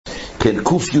כן,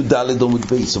 קוף י"ד עמוד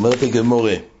בייס, אומרת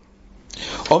הגמורה,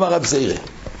 אומר רב זירא,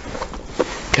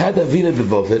 כד אבינה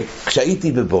בבובל,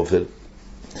 כשהייתי בבובל,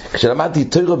 כשלמדתי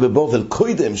תורה בבובל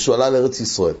קודם שהוא עלה לארץ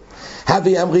ישראל,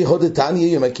 הווי אמרי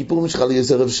הודתניה יום הכיפורים שחל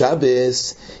ערב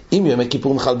שבס, אם יום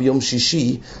הכיפורים חל ביום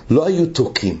שישי, לא היו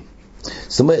תוקים.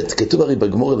 זאת אומרת, כתוב הרי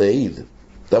בגמור לעיל,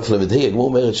 דף למדהי, הגמור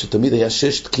אומרת שתמיד היה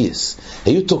 6 תקיס.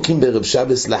 היו תוקים בערב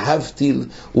שבס להבדיל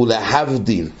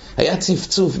ולהבדיל. היה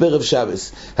צפצוף בערב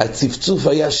שבס. הצפצוף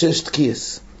היה 6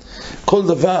 תקיס. כל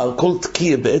דבר, כל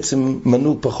תקיע בעצם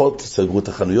מנו פחות, סגרו את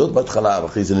החנויות בהתחלה,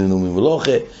 ואחרי זה נהנו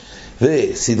ממלוכה,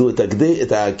 וסידרו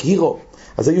את הקירו.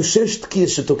 אז היו 6 תקיס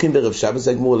שתוקים בערב שבס,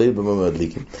 זה הגמור לעיל במה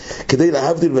מדליקים. כדי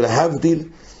להבדיל ולהבדיל,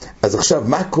 אז עכשיו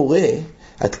מה קורה?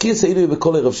 התקיס האלו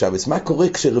בכל ערב שבס. מה קורה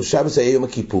כשערב שבס היה יום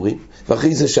הכיפורים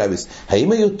ואחרי זה שבס?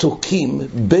 האם היו תוקים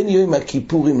בין יום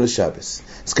הכיפורים לשבס?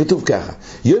 אז כתוב ככה,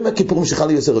 יום הכיפורים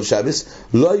שחל ערב שבס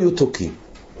לא היו תוקים,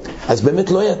 אז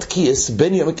באמת לא היה תקיס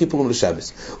בין יום הכיפורים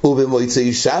לשבס.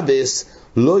 ובמועצי שבס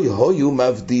לא היו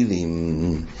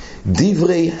מבדילים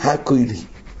דברי הכולי.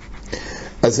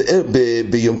 אז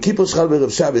ביום כיפור שחל בערב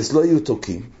שבס לא היו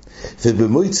תוקים,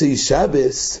 ובמועצי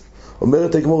שבס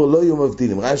אומרת הגמור לא היו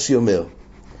מבדילים. רש"י אומר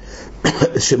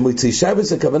שמועצי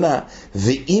שבס הכוונה,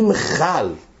 ואם חל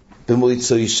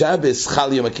במועצי שבס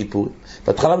חל יום הכיפור,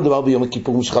 בהתחלה מדובר ביום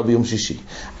הכיפור שחל ביום שישי,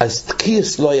 אז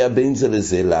תקיס לא היה בין זה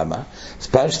לזה. למה? אז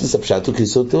פשטוס הפשטו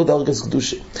כיסותו דרגס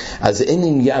קדושה, אז אין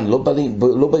עניין,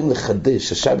 לא באים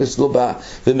לחדש. השבס לא בא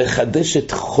ומחדש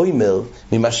את חומר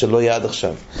ממה שלא היה עד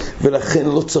עכשיו, ולכן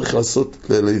לא צריך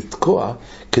לתקוע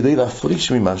כדי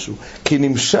להפריש ממשהו, כי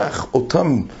נמשך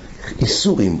אותם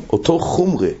איסורים, אותו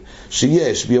חומרה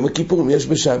שיש ביום הכיפורים יש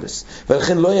בשבס,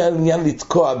 ולכן לא היה עניין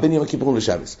לתקוע בין יום הכיפורים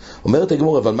לשבס. אומרת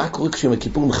הגמור, אבל מה קורה כשיום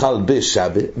הכיפורים חל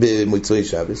במועצוי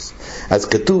שבס? אז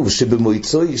כתוב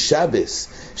שבמועצוי שבס,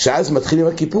 שאז מתחילים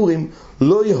הכיפורים,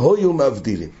 לא היו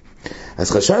מבדילים.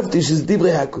 אז חשבתי שזה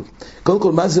דברי הכל. קודם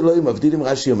כל, מה זה לא היו מבדילים?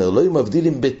 רש"י אומר, לא היו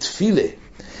מבדילים בתפילה.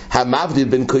 המבדיל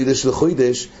בין קודש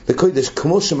לחודש, לקודש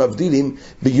כמו שמבדילים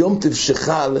ביום טוב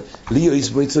שחל ליועץ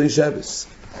במועצוי שבס.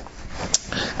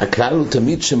 הכלל הוא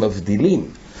תמיד שמבדילים,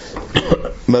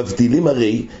 מבדילים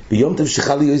הרי ביום טוב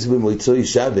שחל ליועץ במועצוי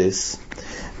שבס,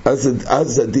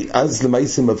 אז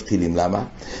למעשה מבדילים.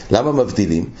 למה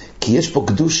מבדילים? כי יש פה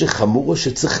קדושה חמורו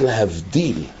שצריך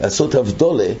להבדיל, לעשות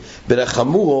הבדולה בין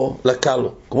החמורו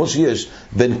לקלו, כמו שיש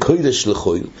בין קודש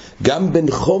לחויל, גם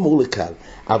בין חומור לקל.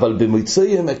 אבל במועצוי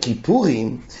יום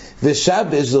הכיפורים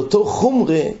ושבס זה אותו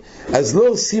חומרה, אז לא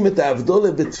עושים את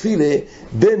ההבדולה בתפילה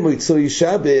בין מועצוי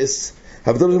שבס,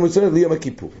 הבדולה במועצוי ליום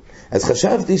הכיפורים. אז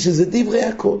חשבתי שזה דברי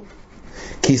הכל.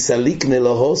 כי סליקנה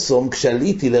להוסום,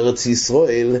 כשעליתי לארץ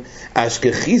ישראל,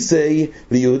 אשכחיסי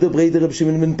ליהודה בריידר רב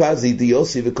שמעון בן פזי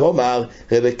דיוסי וקומר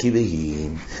רב עקיבא.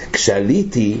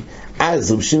 כשעליתי,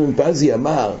 אז רב שמעון בן פזי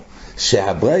אמר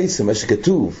שהברייתא, מה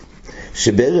שכתוב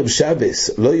שבערב שבס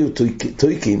לא יהיו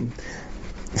תויקים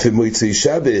ומועצי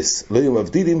שבס לא יהיו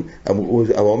מבדילים,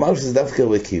 הוא אמר שזה דווקא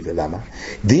רב עקיבא. למה?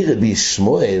 די רבי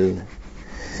שמואל,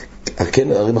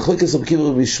 כן, הרי מחלוקת רבי עקיבא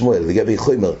ורבי שמואל לגבי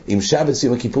חומר, אם שבס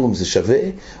יום הכיפורים זה שווה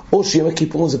או שיום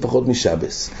הכיפורים זה פחות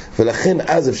משבס, ולכן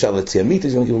אז אפשר להציע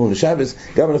מיתוס יום הכיפורים לשבס,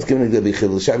 גם נפקים לגבי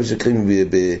חילול שבס שקרים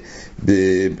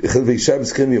בחילול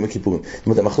שבס קרים ביום הכיפורים. זאת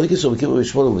אומרת, המחלוקת רבי עקיבא ורבי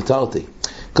שמואל הוא בתרתי.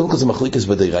 קודם כל זה מחלוקת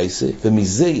בדיירייסה,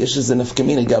 ומזה יש איזה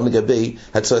נפקמינה גם לגבי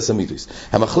הצורת המיתוס.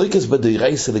 המחלוקת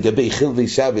בדיירייסה לגבי חילול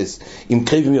שבס עם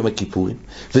קרבים יום הכיפורים,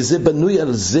 וזה בנוי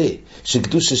על זה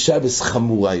שקדושת שבס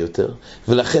חמורה יותר,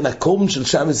 ולכן הקורבן של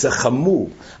שבס זה חמור,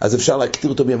 אז אפשר להקטיר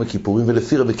אותו ביום הכיפורים,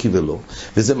 ולפי רבי עקיבא לא.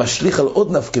 וזה משליך על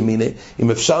עוד נפקמינה,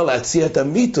 אם אפשר להציע את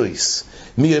המיתוס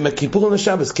מיום הכיפורים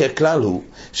לשבס, כי הכלל הוא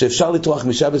שאפשר לטרוח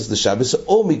משבס לשבס,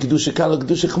 או מקדושה קל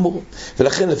לקדושה חמור.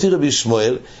 ולכן לפי רבי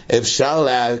שמואל אפשר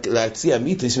להציע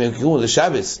מיתוס מיום הכיפורים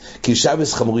לשבס, כי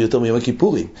שבס חמור יותר מיום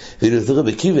הכיפורים. ולפי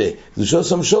רבי עקיבא קדושו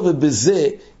שם שווה, בזה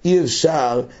אי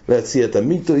אפשר להציע את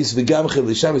המיתוס, וגם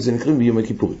חילול שבס זה נקראים ביום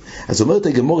הכיפורים. אז אומרת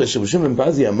הגמרא שרבי שמעון בן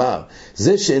פזי אמר,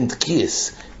 זה שאין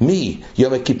תקיס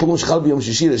מיום הכיפורים שחל ביום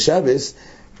שישי לשבס,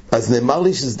 אז נאמר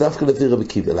לי שזה דווקא לפי רבי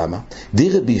עקיבא. למה? די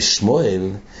רבי שמואל,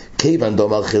 כיוון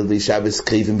דאמר חילול שבס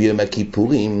קריבים ביום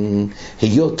הכיפורים,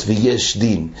 היות ויש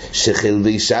דין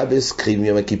שחילול שבס קריבים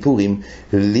ביום הכיפורים,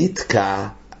 לתקע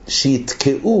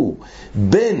שיתקעו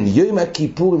בין יום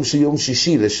הכיפורים של יום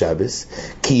שישי לשבס,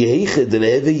 כי היכד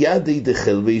להווה ידי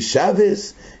דחילול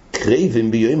שבס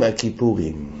קריבים ביום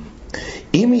הכיפורים.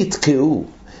 אם יתקעו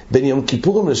בין יום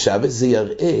כיפורים לשבס, זה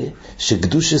יראה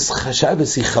שקדושת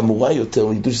שבס היא חמורה יותר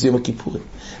מקדושת יום הכיפורים,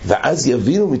 ואז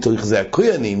יבינו מתוך זה,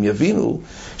 הכהנים יבינו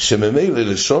שממילא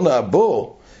לשון הבא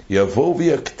יבואו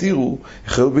ויקטירו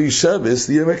חילול שבס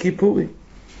ליום הכיפורים.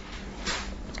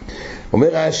 אומר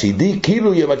רש"י, די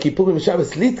כאילו יום הכיפורים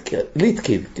ושבס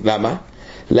ליתקיל. למה?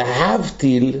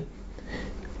 להבדיל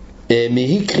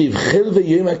מהקריב חל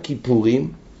ויום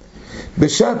הכיפורים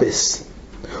בשבס.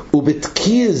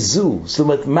 ובתקיע זו, זאת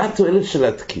אומרת, מה התועלת של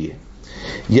התקיע?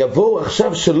 יבואו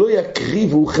עכשיו שלא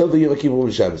יקריבו חל ויום הכיפורים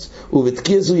בשבס.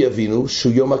 ובתקיע זו יבינו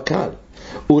שהוא יום הקל.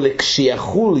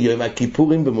 ולכשיחול יום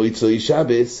הכיפורים במועצוי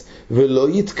שבס ולא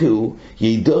יתקעו,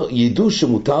 ידעו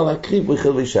שמותר להקריב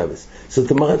בחל ושבס.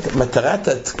 זאת אומרת, מטרת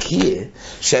התקיע,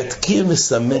 שהתקיע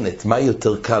מסמנת מה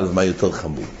יותר קל ומה יותר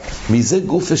חמור. מזה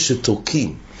גופה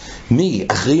שתורקים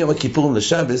אחרי יום הכיפורים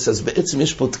לשבס, אז בעצם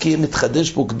יש פה תקיע,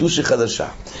 מתחדש פה קדושה חדשה.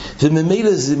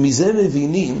 וממילא מזה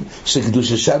מבינים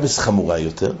שקדושה שבס חמורה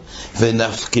יותר,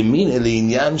 ונפקמין אל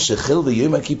העניין שחל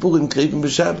ויום הכיפורים קריבים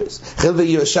בשבס. חל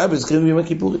ויום שבס קריבים ביום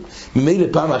הכיפורים. ממילא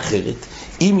פעם אחרת,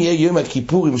 אם יהיה יום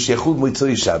הכיפורים שיחול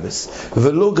מועצוי שבס,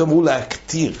 ולא גמרו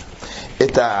להקטיר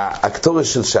את הקטורה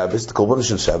של שבס, את הקורבן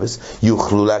של שבס,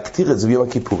 יוכלו להקטיר את זה ביום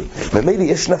הכיפורים. ממילא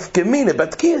יש נפקמינה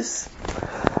בתקיעס.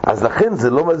 אז לכן זה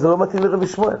לא מתאים לרבי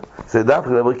שמואל. זה דווקא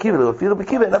לרבי עקיבא, לרבי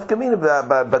עקיבא, נפקמינה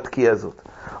בתקיעה הזאת.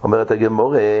 אומרת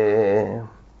הגמרא,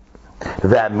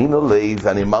 ואמינו לי,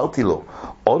 ואני אמרתי לו,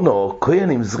 אונו,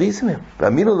 כהנים זריזים הם.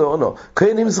 ואמינו לו, אונו,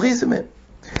 כהנים זריזים הם.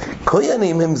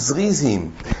 כהנים הם זריזים,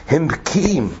 הם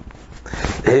בקיאים.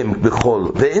 הם בכל,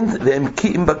 והם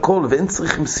קיים בכל, ואין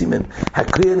צריכים סימן.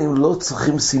 הכהנים לא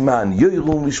צריכים סימן,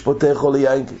 יוירו משפוטך או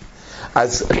ליינקי.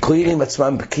 אז הכהנים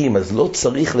עצמם בקיאים, אז לא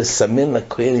צריך לסמן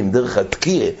לכהנים דרך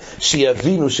התקיע,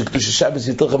 שיבינו שקדושת שבס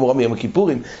יותר חמורה מיום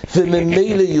הכיפורים,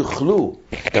 וממילא יוכלו.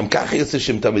 גם ככה יוצא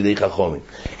שהם תלמידי חכמים.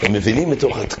 הם מבינים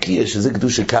מתוך התקיע שזה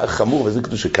קדושת חמור וזה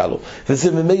קדושת קלו.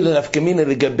 וזה ממילא נפקמינה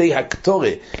לגבי הקטורה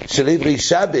של עברי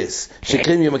שבס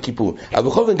שקרים יום הכיפורים. אבל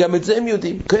בכל זאת גם את זה הם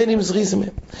יודעים, כהנים זריזים מהם.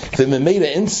 וממילא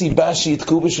אין סיבה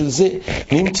שיתקעו בשביל זה.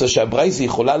 נמצא שהברייתא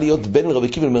יכולה להיות בין רבי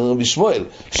עקיבא לבין רבי שמואל,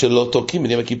 שלא תוקעים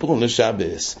בין יום הכיפורים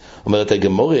לשבס. אומרת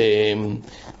הגמרא,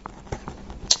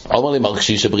 אומר לי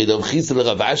מרקשי שברידו חיז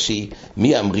לרב אשי,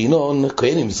 מי אמרינון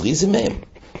כהנים זריזים מהם.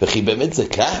 וכי באמת זה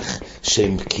כך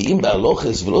שהם בקיאים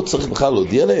בהלוכס ולא צריך בכלל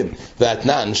להודיע להם.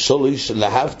 והתנן שולש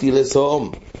להבתי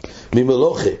לסום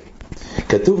ממלוכה.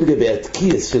 כתוב לגבי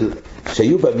התקיעס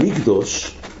שהיו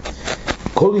במקדוש,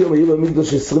 כל יום היו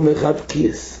במקדוש 21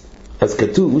 תקיעס. אז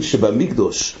כתוב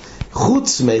שבמקדוש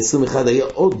חוץ מה-21 היה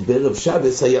עוד בערב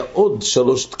שבס, היה עוד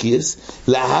 3 תקיעס,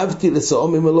 להבתי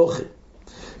לסום ממלוכה.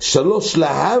 3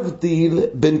 להבדיל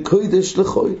בין קודש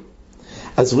לחול.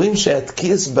 אז רואים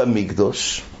שהתקיעס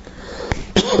במקדוש,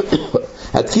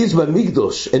 התקיעס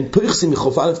במקדוש, אין פרחסים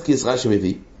מחוף א' תקיעס רש"י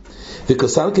מביא,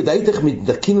 וכוסל כדאיתך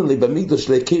מדקינו לי במקדוש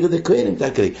להכיר את הכהנים.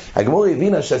 הגמרא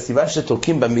הבינה שהסיבה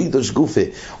שתורקים במקדוש גופה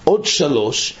עוד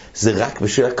 3 זה רק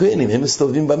בשביל הכהנים, הם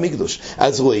מסתובבים במקדוש.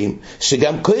 אז רואים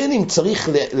שגם כהנים צריך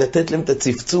לתת להם את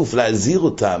הצפצוף, להזהיר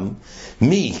אותם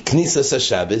מכניסת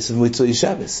השבס ומועצוי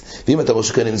שבס. ואם אתה רואה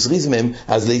שכהנים זריזים מהם,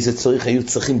 אז לאיזה צריך היו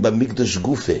צריכים במקדוש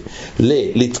גופה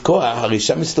לתקוע, הרי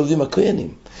שם מסתובבים הכהנים.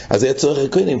 אז היה צורך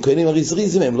הכהנים, כהנים הרי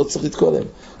זריזים מהם, לא צריך לתקוע להם.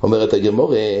 אומרת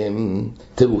הגמרא,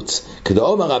 תירוץ,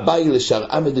 כדאמר אביי לשאר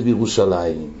עמד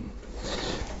בירושלים.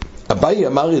 אביי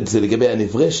אמר את זה לגבי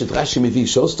הנברשת, רש"י מביא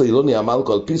שאוסתו אילוני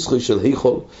המלכו על פסחוי של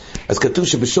היכול. אז כתוב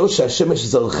שבשור שהשמש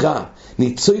זרחה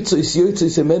ניצויצויס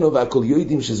יויצויס ממנו והכל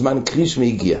יודעים שזמן קריש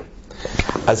מהגיע.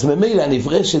 אז ממילא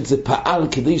הנברשת זה פעל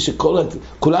כדי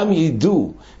שכולם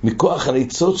ידעו מכוח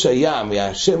הניצוץ שהיה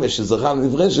מהשמש שזרחה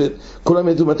לנברשת, כולם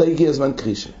ידעו מתי הגיע זמן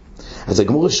קריש. אז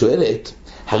הגמרא שואלת,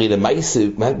 הרי למעשה,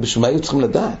 בשביל מה היו צריכים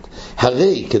לדעת?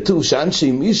 הרי כתוב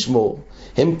שאנשי משמור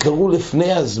הם קראו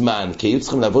לפני הזמן, כי היו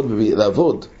צריכים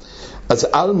לעבוד. אז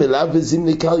על מלאב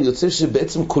וזימני קל יוצא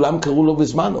שבעצם כולם קראו לו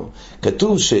בזמנו.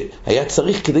 כתוב שהיה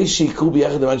צריך כדי שיקראו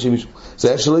ביחד עם אנשי משמור. זה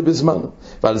היה שלא בזמנו.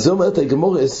 ועל זה אומרת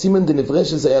הגמרא, סימן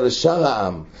דנברשת זה היה לשאר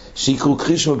העם, שיקראו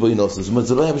קרישמה בוינוס. זאת אומרת,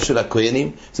 זה לא היה בשביל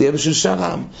הכהנים, זה היה בשביל שאר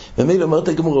העם. ומילא אומרת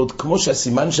הגמרא, כמו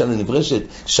שהסימן של הנברשת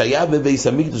שהיה בבית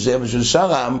המקדוש, היה בשביל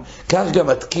שאר העם, כך גם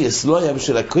התקיעס לא היה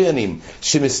בשביל הכהנים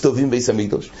שמסתובבים בבית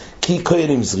המקדוש, כי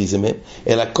כהנים זריזים הם,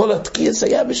 אלא כל התקיעס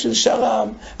היה בשביל שאר העם.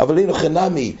 אבל אין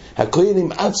חנמי,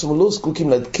 הכהנים עצמו לא זקוקים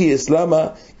לתקיעס, למה?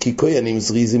 כי כהנים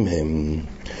זריזים הם.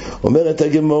 אומרת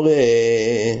הגמרא,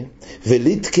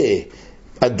 ולתקה,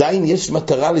 עדיין יש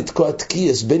מטרה לתקוע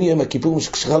תקיעס בין יום הכיפורים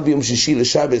שחל ביום שישי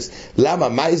לשבס. למה?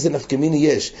 מה איזה נפקמיני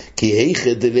יש? כי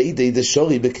היכא דלידי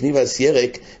דשורי בכניבס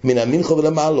ירק מן המנחו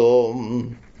ולמעלו.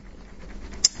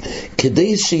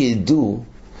 כדי שידעו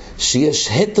שיש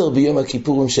היתר ביום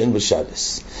הכיפורים שאין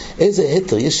בשבס. איזה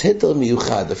היתר? יש היתר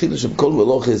מיוחד, אפילו שבכל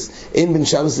מלוכס אין בין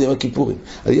שבס ליום הכיפורים.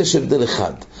 אבל יש הבדל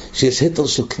אחד, שיש היתר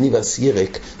של כניבס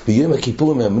ירק ביום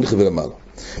הכיפורים מהמנחו ולמעלו.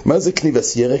 מה זה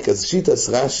כניבס ירק? אז שיטס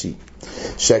רש"י,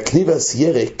 שהכניבס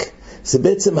ירק זה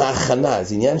בעצם ההכנה,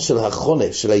 זה עניין של החונה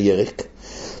של הירק,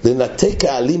 לנתק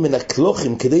העלים מן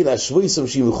הכלוכים כדי להשווי סם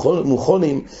שהם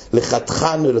מוכנים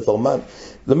לחתכן ולפרמן.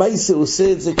 למה הוא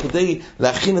עושה את זה? כדי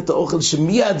להכין את האוכל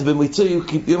שמיד במצוי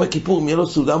יום הכיפור יהיה לו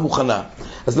סעודה מוכנה.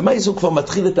 אז למה הוא כבר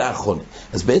מתחיל את האחונה?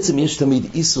 אז בעצם יש תמיד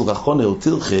איסור אחונה או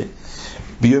תלכה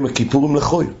ביום הכיפורים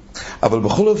לחול. אבל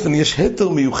בכל אופן יש היתר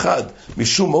מיוחד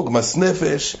משום עוגמת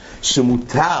נפש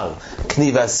שמותר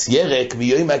כניבס ירק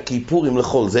ביום הכיפורים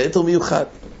לחול. זה היתר מיוחד.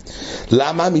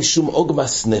 למה? משום עוגמת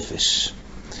נפש.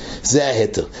 זה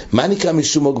ההיתר. מה נקרא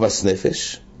משום עוגמת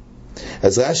נפש?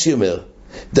 אז רש"י אומר,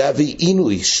 דאבי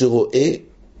עינוי שרואה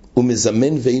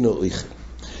ומזמן ואינו אוכל.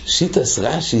 שיטס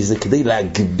רש"י זה כדי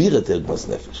להגביר את עוגמת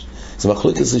נפש. זה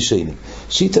מחלוקת ראשונים.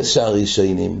 שיטס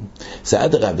שהראשונים זה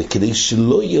אדרבה, כדי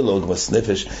שלא יהיה לו עוגמת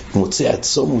נפש, מוצא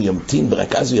הצום הוא ימתין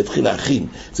ורק אז הוא יתחיל להכין.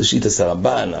 זה שיטס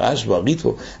הרמב"ן, הרשב"א,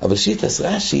 הריטב"א. אבל שיטס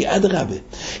רש"י אדרבה,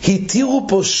 התירו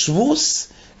פה שבוס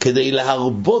כדי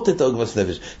להרבות את העוגמת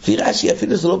נפש. לפי רש"י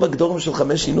אפילו זה לא בגדורים של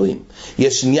 5 שינויים.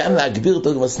 יש עניין להגביר את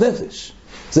העוגמת נפש.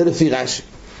 זה לפי רש"י.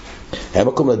 היה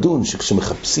מקום לדון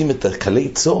שכשמחפשים את הקלי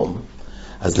צום,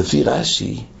 אז לפי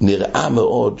רש"י נראה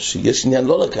מאוד שיש עניין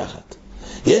לא לקחת.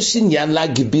 יש עניין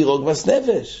להגביר עוגמת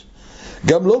נפש.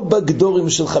 גם לא בגדורים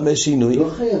של 5 שינויים. לא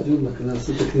חייבים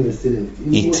לעשות הכניבס ירק.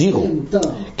 התירו.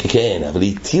 כן, אבל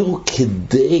התירו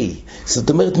כדי. זאת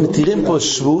אומרת, מתירים פה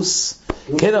שבוס.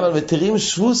 כן, אבל מתירים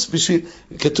שבוס בשביל,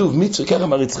 כתוב מצווה, ככה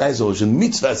אמר יצחק זורשן,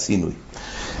 מצווה עשינוי.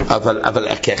 אבל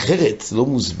כאחרת לא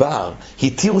מוסבר,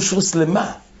 התירו שבוס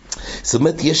למה? זאת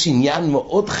אומרת, יש עניין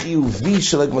מאוד חיובי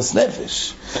של עוגמת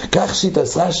נפש. כך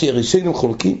שיטס רש"י הראשונים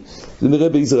חולקים, זה נראה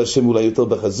בעזר השם אולי יותר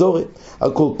בחזורת.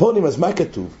 על כל פונים, אז מה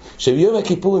כתוב? שביום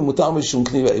הכיפורים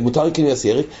מותר כניבס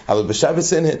ירק, אבל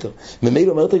בשבס אין היתר.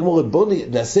 ממילא אומרת הגמרא, בוא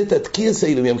נעשה את התקיעס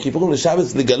האלה מיום הכיפורים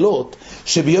לשבס, לגלות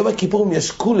שביום הכיפורים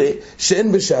יש כולה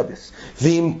שאין בשבס.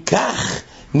 ואם כך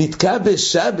נתקע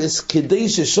בשבס כדי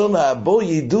ששונה הבו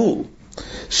ידעו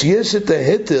שיש את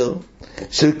ההיתר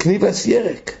של כניבס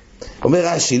ירק. אומר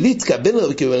רש"י, ליתקע בן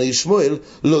רבי כבן שמואל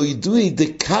לא ידעו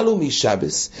דקלו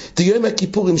משבס דיום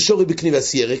הכיפורים שורי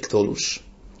בכניבס ירק תולוש,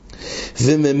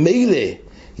 וממילא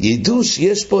ידעו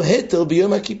שיש פה היתר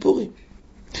ביום הכיפורים,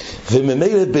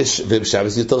 וממילא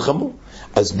ובשבס יותר חמור.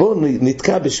 אז בואו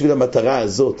נתקע בשביל המטרה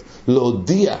הזאת,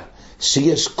 להודיע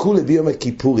שיש כולה ביום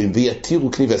הכיפורים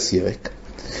ויתירו כניבס ירק.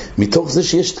 מתוך זה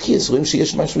שיש תקיעס רואים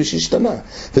שיש משהו שהשתנה,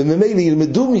 וממילא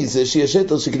ילמדו מזה שיש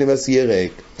היתר של כניבס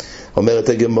ירק. אומרת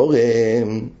הגמרא,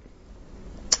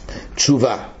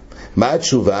 תשובה. מה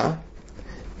התשובה?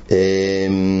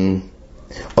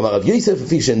 אומר רב יוסף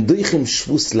פישן, דויכם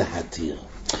שבוס להתיר.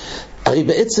 הרי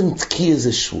בעצם תקיע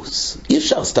זה שבוס. אי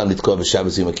אפשר סתם לתקוע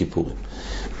בשבס יום הכיפורים.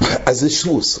 אז זה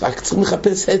שבוס, רק צריכים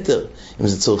לחפש היתר. אם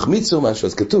זה צורך מצווה או משהו,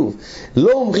 אז כתוב,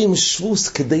 לא אומרים שבוס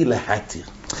כדי להתיר.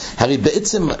 הרי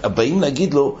בעצם הבאים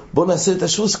להגיד לו, בוא נעשה את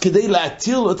השבוס כדי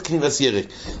להתיר לו את כניבס ירק.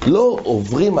 לא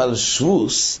עוברים על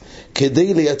שבוס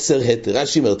כדי לייצר היתר.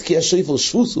 רש"י אומר, תקיע שויפר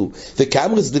שבוס הוא,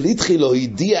 וכאמרס דליתחי לא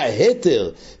הדיע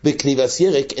היתר בכניבס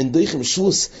ירק, אין דויכם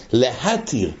שבוס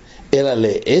להתיר, אלא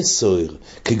לאסור,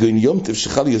 כגון יום טוב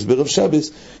שחל יסבר רב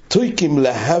שבס, תויקים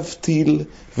להבדיל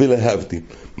ולהבדיל.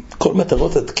 כל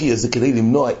מטרות התקיע זה כדי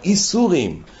למנוע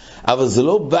איסורים, אבל זה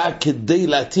לא בא כדי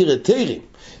להתיר היתרים.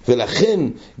 ולכן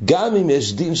גם אם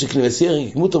יש דין שכניבס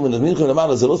ירק כמותו מנדמין לכם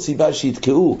למעלה, זה לא סיבה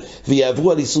שיתקעו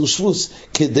ויעברו על איסור שבוס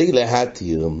כדי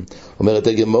להתיר. אומרת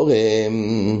הגמרא,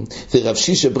 ורב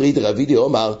שישה ברית רבידי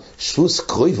אומר, שבוס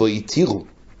קרויבו יתירו,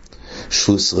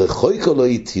 שבוס רחויקו לא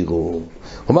יתירו.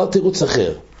 אומר תירוץ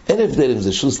אחר, אין הבדל אם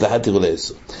זה שבוס להתיר או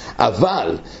לאסור,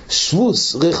 אבל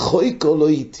שבוס רחויקו לא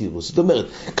יתירו. זאת אומרת,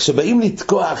 כשבאים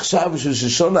לתקוע עכשיו בשביל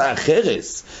ששונה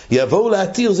החרס יבואו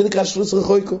להתיר, זה נקרא שבוס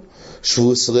רחויקו.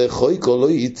 שבוס רחויקו לא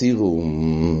יתירו.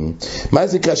 מה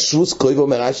זה נקרא שבוס קרויב?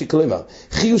 אומר רש"י, כלומר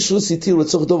חיו שבוס יתירו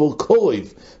לצורך דובר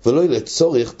קרויב ולא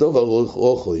לצורך דובר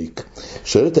רחויק.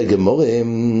 שואלת הגמרא,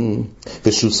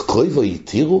 ושבוס קרויב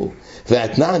יתירו?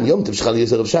 והתנען יום טוב שחל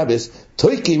יסר רב שבס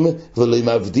תויקים ולא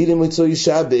מבדילים מצוי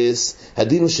שבס.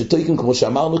 הדין הוא שתויקים, כמו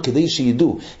שאמרנו, כדי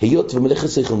שידעו, היות ומלאכת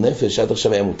שכל נפש עד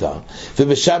עכשיו היה מותר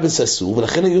ובשבס אסור,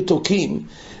 ולכן היו תוקים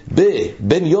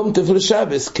בין יום טוב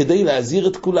לשבס כדי להזהיר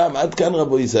את כולם. עד כאן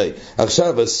רבו יזי,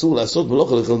 עכשיו אסור לעשות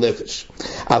מלאכת שכל נפש,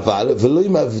 אבל ולא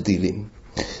מבדילים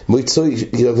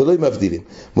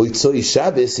מויצוי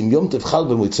שבס, אם יום טוב חל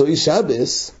במויצוי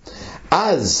שבס,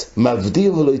 אז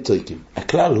מבדיל ולא יתויקים.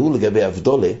 הכלל הוא לגבי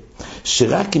אבדולה,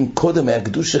 שרק אם קודם היה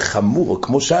קדושה חמור,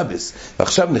 כמו שבס,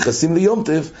 ועכשיו נכנסים ליום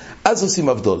טף, אז עושים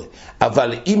אבדולה.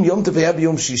 אבל אם יום טף היה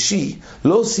ביום שישי,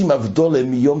 לא עושים אבדולה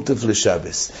מיום טף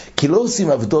לשבס. כי לא עושים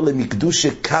אבדולה מקדושה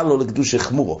קל או לקדושה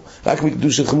חמורו, רק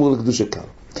מקדושה חמור לקדושה קל.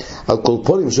 על כל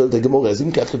פולים שואלת הגמור, אז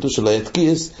אם כך כתוב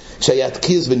שהיה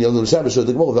תקיס בין יום לשבס, שואלת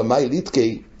הגמור, ומה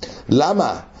ילתקי?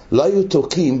 למה? לא היו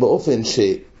תוקים באופן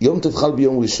שיום טף חל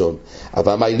ביום ראשון,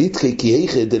 אבל מה ילתקי כי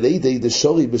היכה דלידי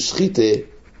דשורי בשחיתה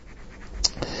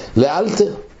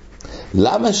לאלתר.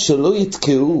 למה שלא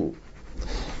יתקעו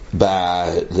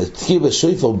לתקיר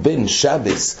בשויפר בין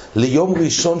שבס ליום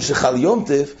ראשון שחל יום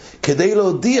טף, כדי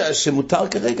להודיע שמותר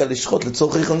כרגע לשחוט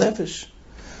לצורך איכל נפש?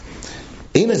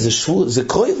 הנה זה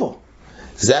קרויבו,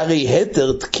 זה הרי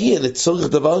היתר תקיע לצורך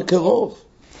דבר קרוב.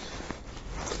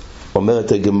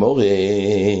 אומרת הגמורה,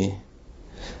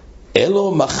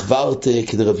 אלו מחברת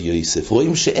כדרב יוסף.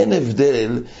 רואים שאין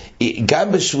הבדל,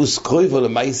 גם בשבוס קרויבו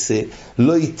למעשה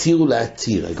לא התירו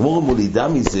להתיר. הגמורה מולידה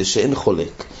מזה שאין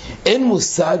חולק. אין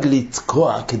מושג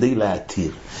לתקוע כדי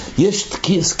להתיר. יש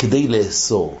תקיס כדי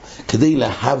לאסור, כדי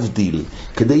להבדיל,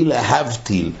 כדי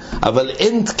להבטיל, אבל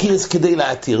אין תקיס כדי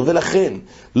להתיר. ולכן,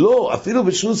 לא, אפילו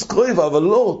בשבוס קרויבו, אבל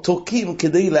לא תוקים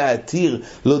כדי להתיר,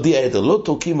 להודיע היתר. לא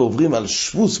תוקים ועוברים על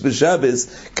שבוס בשבס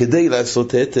כדי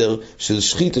לעשות היתר של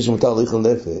שחיטה שמותר לאכול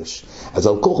נפש. אז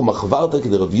על כוח מחברת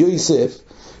כדרב יוסף,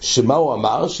 שמה הוא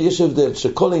אמר? שיש הבדל,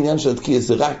 שכל העניין של התקיס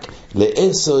זה רק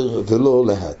לאסור ולא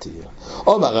להתיר.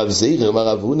 אומר רב זעיר, אומר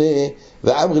רב הונה,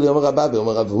 ואמרי לי אומר רבא,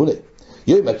 ואומר רב הונה,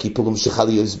 יום הכיפורים שחל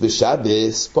יוס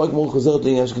בשבס, פה הגמור חוזרת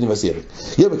לעניין של כניבס ירק,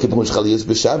 יום הכיפורים שחל יוס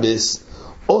בשבס,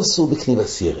 אוסור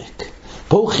בכניבס ירק.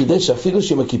 פה הוא חידש אפילו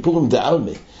שיום הכיפורים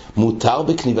דעלמה, מותר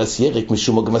בכניבס ירק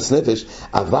משום מגמס נפש,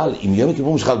 אבל אם יום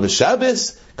הכיפורים שחל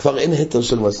בשבס, כבר אין היתר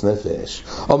של מס נפש.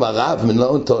 אומר רב,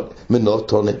 מנו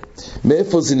תונה,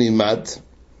 מאיפה זה נלמד?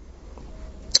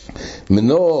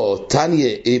 מנו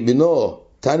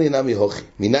תניא נמי הוכי,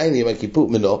 מניין יום הכיפור,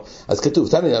 מנו, אז כתוב,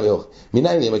 תניא נמי הוכי,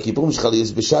 מניין יום הכיפורים שחל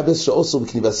יוס בשבס, שאוסור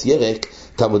בכניבס ירק,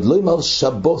 תמוד לא יאמר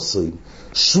שבוסים,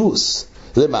 שוס,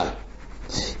 למה?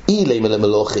 אילי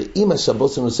מלמלוכה, אם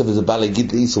השבוסים נוסף וזה בא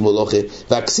להגיד לאיסור מלוכה,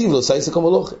 והכסיב לא סייסק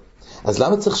המלוכה. אז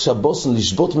למה צריך שבוסן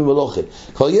לשבות ממלוכה?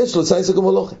 כבר יש לו סייסק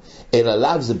המלוכה. אלא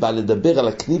לאו זה בא לדבר על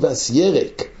הכניבס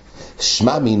ירק.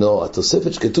 שמע מינו,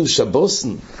 התוספת שכתוב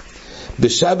שבוסן,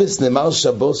 בשבס נאמר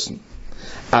שבוסן.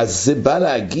 אז זה בא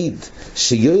להגיד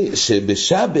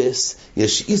שבשבס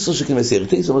יש איסור של כניבס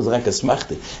ירק. איסור זה רק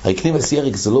אסמכתה. הרי כניבס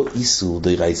ירק זה לא איסור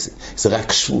דרייסה, זה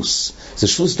רק שבוס. זה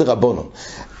שבוס דרבונון.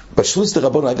 בשבוס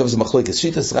דרבונון, אגב, זה מחלוקת.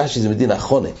 שיטס רש"י זה מדין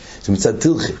האחרונה, זה מצד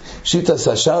תלכי. שיטס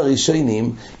השאר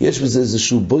הראשונים, יש בזה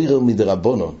איזשהו בוירר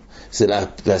מדרבונון. זה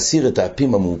להסיר את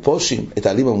האפים המאופושים, את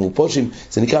העלים המאופושים,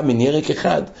 זה נקרא מן ירק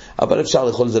אחד, אבל אפשר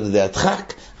לאכול את זה לידי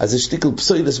הדחק, אז זה שטיקל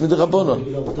פסוילס מדרבונון.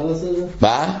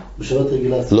 מה? בשבת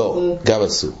רגילה אסור? לא, גם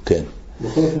אסור, כן.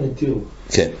 בכל אופן התירו.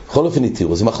 כן, בכל אופן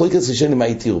התירו. זה מחלוקת ראשונים מה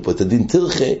התירו פה, את הדין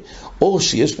תלכי, או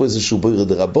שיש פה איזשהו בוירר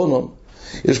דרבונון,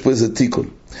 יש פה איזה תיקון.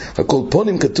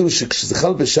 הקולפונים כתוב שכשזה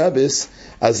חל בשבס,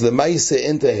 אז למעשה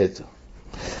אין תהתר.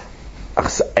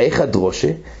 איך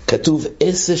הדרושה? כתוב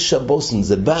עשה שבוסן,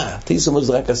 זה בא, תיסו אומר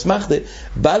זה רק אסמכתה,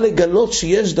 בא לגלות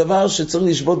שיש דבר שצריך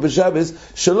לשבות בשבס,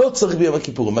 שלא צריך ביום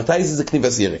הכיפורים. מתי זה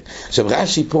כניבס ירק? עכשיו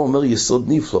רש"י פה אומר יסוד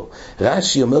נפלא.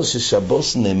 רש"י אומר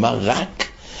ששבוסן נאמר רק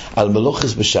על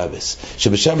מלוכס בשבס,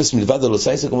 שבשבס מלבד על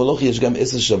סייסק ומלוכי יש גם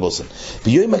עשה שבוסן.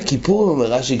 ביום הכיפורים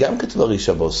אומר רש"י גם כתוב הרי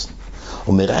שבוסן.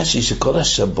 אומר רש"י שכל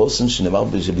השבוסן שנאמר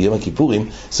ביום הכיפורים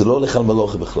זה לא הולך על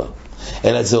מלוכי בכלל,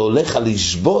 אלא זה הולך על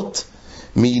לשבות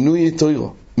מעינוי תוירו,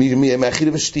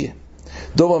 מאכילה ושתייה.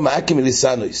 דובר מעקים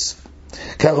אליסנויס.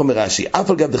 כך אומר רש"י, אף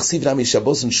על גב דכסיב נמי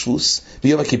שבוסן שבוס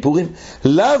ביום הכיפורים,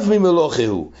 לאו ממלוכה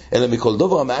הוא, אלא מכל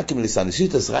דובר המעקים אליסנויס.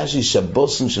 שיטס רש"י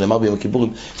שבוסן שנאמר ביום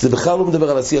הכיפורים, זה בכלל לא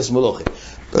מדבר על עשייס מלוכה.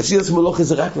 עשייס מלוכה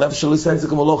זה רק לאו שלא יסייס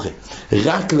כמלוכה.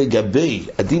 רק לגבי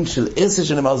הדין של עשה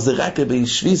שנאמר, זה רק לגבי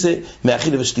שביסה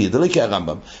מאכילה ושתייה. זה לא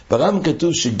כהרמב"ם. ברמב"ם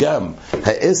כתוב שגם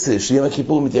העשה של יום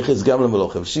הכיפורים מתייחס גם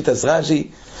למלוכה. ושיטס רש"י,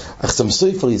 אחסם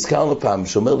סופר הזכרנו פעם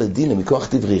שאומר לדין מכוח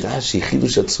דברי רש"י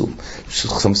חידוש עצום.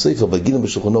 אחסם סופר בגינו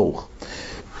בשולחן ערוך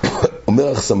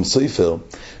אומר אחסם סופר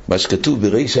מה שכתוב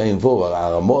בריש ע"ו,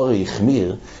 הרמור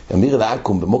החמיר, אמיר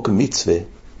לעקום במוקם מצווה,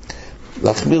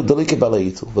 להחמיר דולי כבעל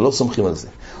היתר, ולא סומכים על זה.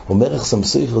 אומר אחסם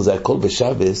סופר זה הכל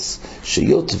בשבס,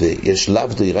 שיות ויש לאו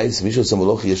דיירייס, מישהו עושה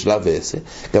מלוכי יש לאו ועשה,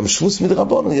 גם שבוס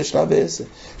מדרבונן יש לאו ועשה,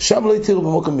 שם לא יתירו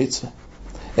במוקם מצווה,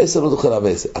 עשה לא דוחה לאו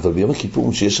ועשה. אבל ביום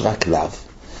הכיפורים שיש רק לאו,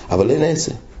 אבל אין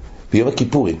עשה. ביום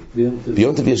הכיפורים,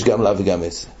 ביום טוב יש גם לאו וגם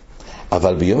עשה,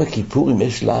 אבל ביום הכיפורים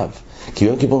יש לאו, כי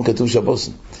ביום הכיפורים כתוב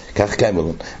שבוסן, כך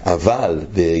קיימלון. אבל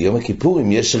ביום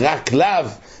הכיפורים יש רק לאו,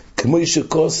 כמו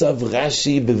שכוסף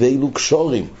רש"י בבילו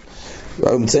קשורים.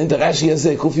 הוא מציין את הרש"י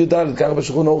הזה, קוף י"ד, כך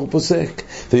בשולחן ערוך פוסק.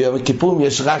 וביום הכיפורים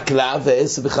יש רק לאו,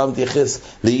 והעשר בכלל מתייחס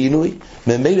לעינוי.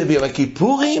 ממילא ביום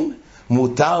הכיפורים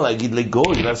מותר להגיד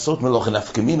לגוי, לעשות מלאכה.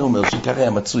 נפקא מינה אומר שכך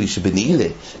היה מצוי, שבנעילה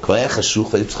כבר היה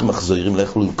חשוך, והיו צריכים מחזורים, לא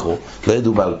יכלו לקרוא, לא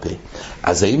ידעו בעל פה.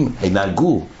 אז האם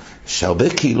נהגו, שהרבה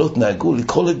קהילות נהגו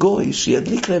לקרוא לגוי,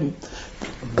 שידליק להם.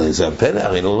 זה הפלא,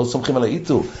 הרי לא סומכים על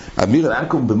האיתו. אמיר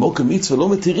לעקום במוקר מצווה לא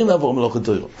מתירים לעבור מלאכת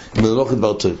תורה, מלאכת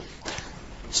דבר תורה.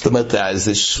 זאת אומרת,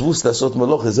 זה שבוס לעשות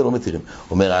מלאכה, זה לא מתירים.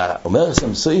 אומר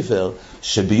שם סופר,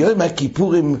 שביום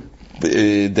הכיפורים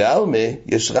דאלמה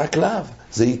יש רק לאו,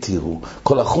 זה יתירו.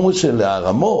 כל החומר של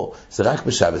הרמו זה רק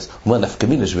בשבס. הוא אומר, נפקא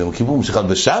מינה שביום הכיפורים שחל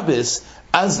בשבס,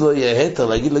 אז לא יהיה היתר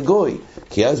להגיד לגוי,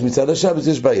 כי אז מצד השבס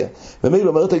יש בעיה. ומילא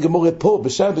אומרת הגמרא פה,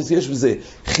 בשבס יש בזה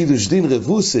חידוש דין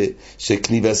רבוסה,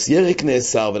 שכניבס ירק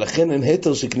נאסר, ולכן אין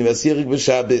היתר שכניבס ירק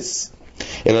בשבס.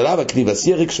 אלא לאו הכניבס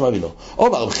ירק שמע מינו.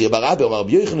 אומר רבי חייא בר אבא, אומר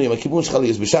רבי יוחנן, יום הכיפורים שחל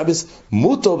יש בשבס,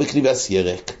 מותר בכניבס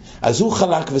ירק. אז הוא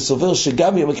חלק וסובר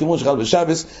שגם יום הכיפורים שחל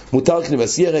בשבס, מותר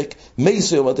כניבס ירק.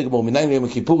 מייסו אומרת הגמרא, מניין ליום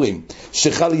הכיפורים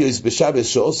שחל יש בשבס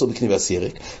שעושה בכניבס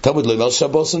ירק. תלמוד לא אומר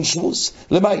שבוסן שבוס.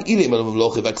 למה? אילים על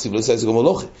המלוכה והכסיב לא עושה איזה גם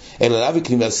מלוכה. אלא לאו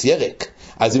כניבס ירק.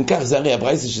 אז אם כך, זה הרי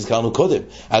הברייתא שהזכרנו קודם.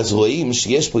 אז רואים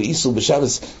שיש פה איסור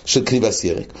בשבס של כניבס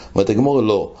ירק. אומרת הגמרא,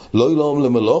 לא ילום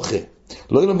למלוכה.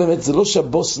 לא ילום באמת, זה לא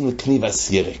שבוסן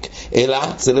לכניבס ירק, אלא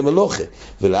זה למלוכה.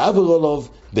 ולעבר עולוב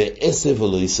בעשב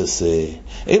ולא יססה.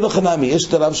 אין לך נמי, יש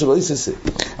את הלאו שלא יססה.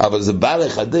 אבל זה בא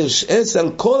לחדש עשה על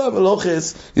כל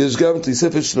המלוכס, יש גם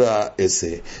תוספת של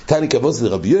העשה. תני כבוס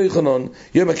לרבי יוחנן,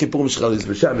 יום הכיפורים שחל יש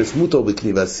בשבס, מותר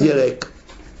בכניבס ירק.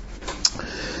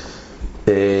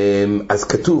 אז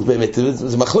כתוב באמת,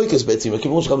 זה מחלוקת בעצם,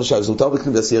 הכיפורים שחל בשבס, מותר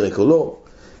בכניבס ירק או לא.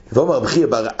 ואומר רבי חייא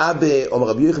בר אבא, אומר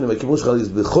רבי יוחנן, הכיפורים שחל יש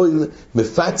בחול,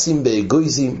 מפצים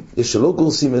באגויזים, יש שלא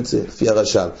גורסים את זה, לפי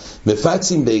הרש"ל,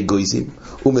 מפצים באגויזים,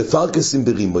 ומפרקסים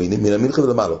ברימוינים, מן המלכה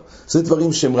ולמעלה. זה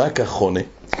דברים שהם רק החונה.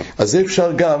 אז זה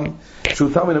אפשר גם,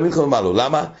 שהותר מן המלכה ולמעלה.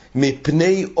 למה?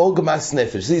 מפני עוגמס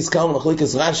נפש. זה הזכרנו מחלוקת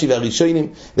רש"י והראשונים,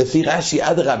 לפי רש"י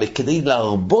אדרבה, כדי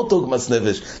להרבות עוגמס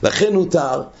נפש, לכן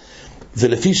הותר.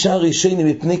 ולפי שער ראשונים,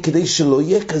 מפני כדי שלא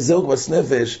יהיה כזה עוגמס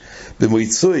נפש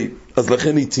במועצוי, אז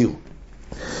לכן התירו.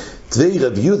 דבי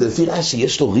רבי יהודה, לפי רש"י,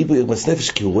 יש לו ריבוי עוגמס נפש,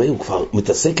 כי הוא רואה, הוא כבר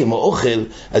מתעסק עם האוכל,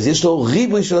 אז יש לו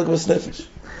ריבוי של עוגמס נפש.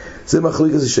 זה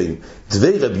מחלוקת ראשונים.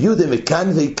 דבי רבי יהודה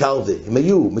מקנבי קרבה, הם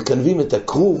היו מקנבים את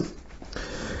הכרוב,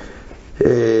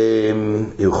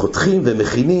 היו חותכים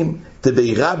ומכינים,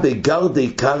 דבי רבי גרדי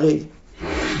קרי,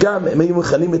 גם הם היו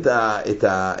מכנים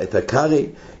את הקרי,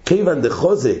 כיוון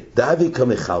דחוזה, דאבי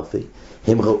כמחלפי,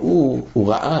 הוא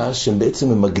ראה שהם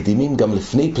בעצם מקדימים גם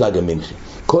לפני פלג המנחה.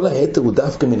 כל היתר הוא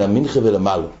דווקא מן המנחה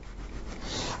ולמעלה.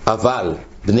 אבל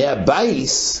בני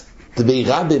הבייס, דבי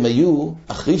רבי הם היו,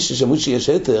 אחרי ששמעו שיש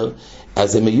היתר,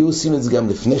 אז הם היו עושים את זה גם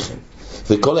לפני כן.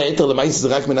 וכל היתר למעשה זה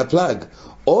רק מן הפלג.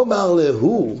 אומר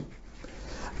להוא,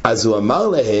 אז הוא אמר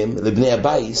להם, לבני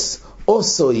הבייס,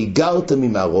 אוסו היגרת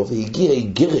ממערוב, הגיע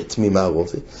היגרת ממערוב,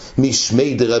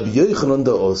 משמי דרבי יוחנן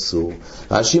דאוסו,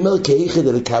 רש"י אומר כהיכד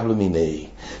לקבלו מיני.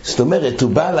 זאת אומרת,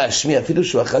 הוא בא להשמיע, אפילו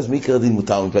שהוא אחז מעיקר דין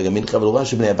מותר מפלג המנחה, אבל הוא ראה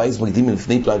שבני הבייס מקדימים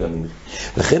לפני פלג המנחה.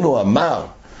 לכן הוא אמר,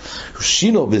 הוא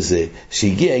שינו בזה,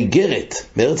 שהגיע היגרת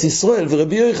מארץ ישראל,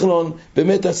 ורבי יוחנן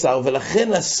באמת אסר,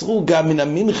 ולכן אסרו גם מן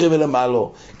המנחה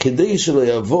ולמעלו, כדי שלא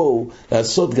יבואו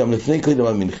לעשות גם לפני קודם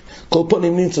המנחה. כל פה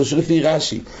נמצא שלפי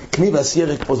רש"י, כניבס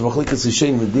ירק פה זה מחלוקת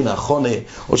ראשונים מדין האחרונה,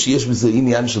 או שיש בזה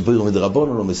עניין של ביר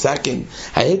מדרבנן או מסכן.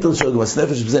 ההיתר של עוגמס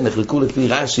נפש בזה נחלקו לפי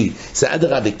רש"י, זה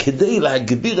אדרבה, כדי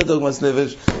להגביר את עוגמס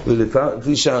נפש,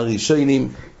 ולפי שהראשונים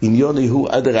עניוני הוא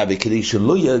אדרבה, כדי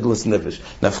שלא יהיה עוגמס נפש.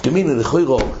 נפקא מינה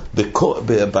לכאורה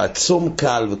בצום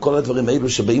קל וכל הדברים האלו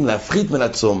שבאים להפחית מן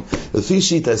הצום, לפי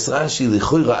שיטת רש"י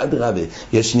לכאורה אדרבה,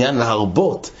 יש עניין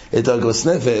להרבות את עוגמס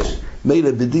נפש,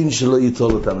 מילא בדין שלא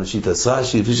יטול אותם לשיטת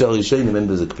רש"י, לפי שהראשונים אין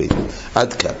בזה קפיד.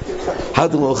 עד כאן.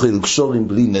 הדרום אוכל קשורים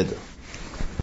בלי נדר.